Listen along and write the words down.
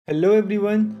Hello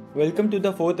everyone, welcome to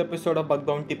the fourth episode of Bug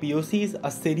Bounty POCs, a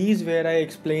series where I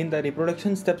explain the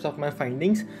reproduction steps of my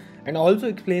findings and also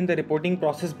explain the reporting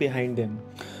process behind them.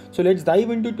 So let's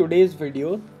dive into today's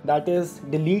video, that is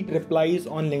delete replies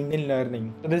on LinkedIn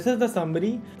Learning. So this is the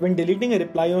summary. When deleting a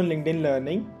reply on LinkedIn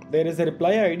Learning, there is a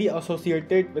reply ID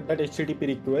associated with that HTTP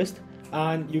request,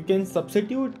 and you can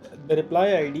substitute the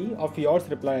reply ID of yours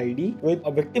reply ID with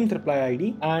a victim's reply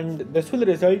ID, and this will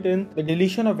result in the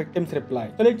deletion of victim's reply.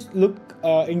 So let's look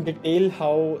in detail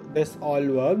how this all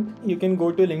worked. You can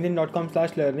go to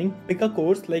linkedin.com/learning, pick a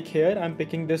course. Like here I'm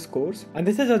picking this course, and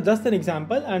this is just an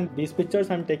example, and these pictures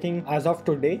I'm taking as of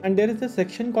today. And there is a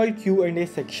section called Q&A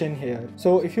section here.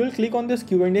 So if you will click on this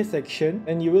Q&A section,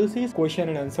 then you will see question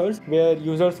and answers where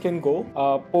users can go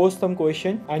post some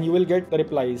question and you will get the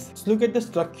replies. So look at the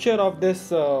structure of this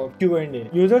Q&A.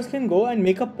 Users can go and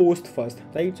make a post first,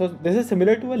 right? So this is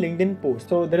similar to a LinkedIn post.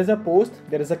 So there is a post,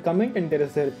 there is a comment, and there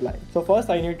is a reply. So first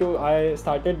I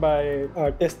started by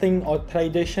testing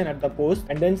authorization at the post,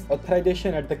 and then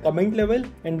authorization at the comment level,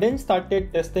 and then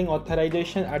started testing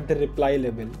authorization at the reply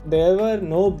level. There were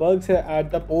no bugs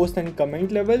at the post and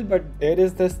comment level, but there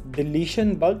is this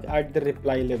deletion bug at the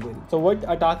reply level. So what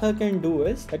attacker can do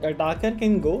is that attacker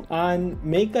can go and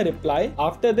make a reply.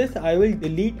 After this, I will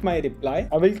delete my reply.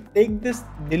 I will take this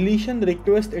deletion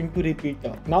request into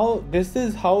repeater. Now this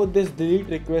is how this delete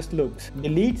request looks.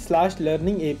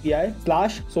 Delete/learning API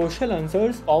 /social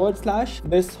answers /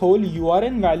 this whole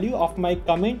URN value of my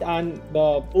comment and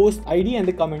the post ID and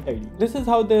the comment ID. This is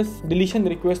how this deletion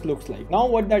request looks like. Now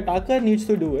what the attacker needs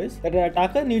to do is that the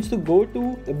attacker needs to go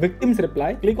to the victim's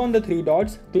reply, click on the three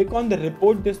dots, click on the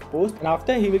report this post, and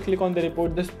after he will click on the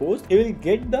report this post, he will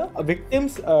get the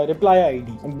victim's reply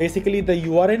ID, and basically the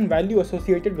URN value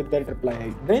associated with that reply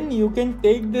ID. Then you can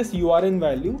take this URN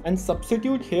value and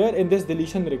substitute here in this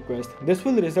deletion request. This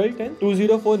will result in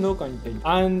 204 no content,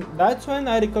 and that's when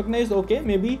I recognize, okay,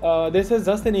 maybe this is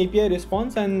just an API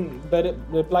response and the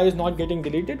reply is not getting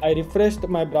deleted. I refreshed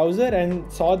my browser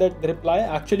and saw that the reply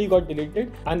actually got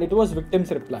deleted, and it was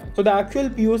victim's reply. So the actual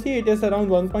POC, it is around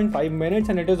 1.5 minutes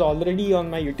and it is already on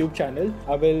my YouTube channel.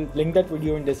 I will link that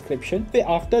video in description.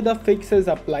 After the fix is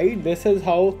applied, this is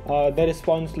how the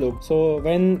response looks. So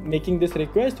when making this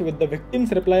request with the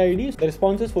victim's reply ID, the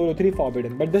response is 403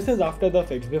 forbidden, but this is after the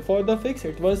fix. Before the fix,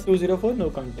 it was 204 no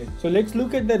content. So let's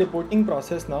look at the reporting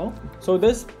process now. So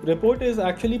this report is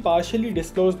actually partially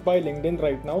disclosed by LinkedIn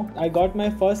right now. I got my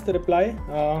first reply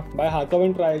by Harkav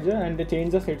and Traja, and they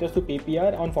changed the status to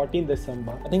PPR on 14th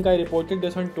December. I think I reported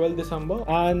this on 12th December,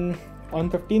 and on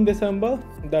 15th December,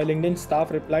 the LinkedIn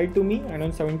staff replied to me, and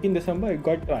on 17th December, it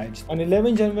got triaged. On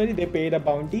 11th January, they paid a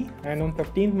bounty, and on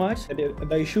 15th March,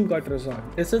 the issue got resolved.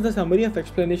 This is the summary of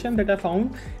explanation that I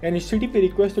found an HTTP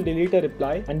request to delete a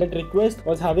reply, and that request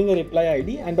was having a reply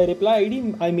ID, and by reply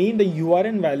ID, I mean the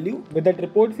URN value. With that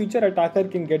report feature, attacker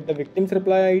can get the victim's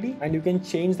reply ID, and you can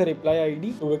change the reply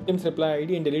ID to victim's reply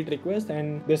ID and delete request,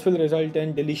 and this will result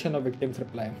in deletion of victim's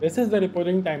reply. This is the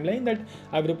reporting timeline that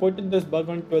I've reported this bug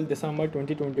on 12th December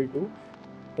 2022.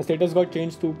 The status got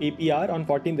changed to PPR on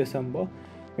 14th December.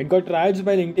 It got triaged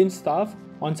by LinkedIn staff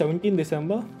on 17th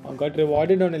December, got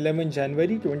rewarded on 11th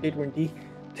January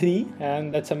 2023,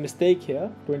 and that's a mistake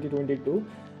here, 2022,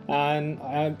 and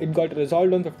it got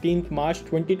resolved on 15th March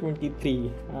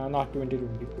 2023, not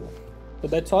 2022. So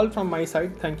that's all from my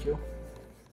side. Thank you.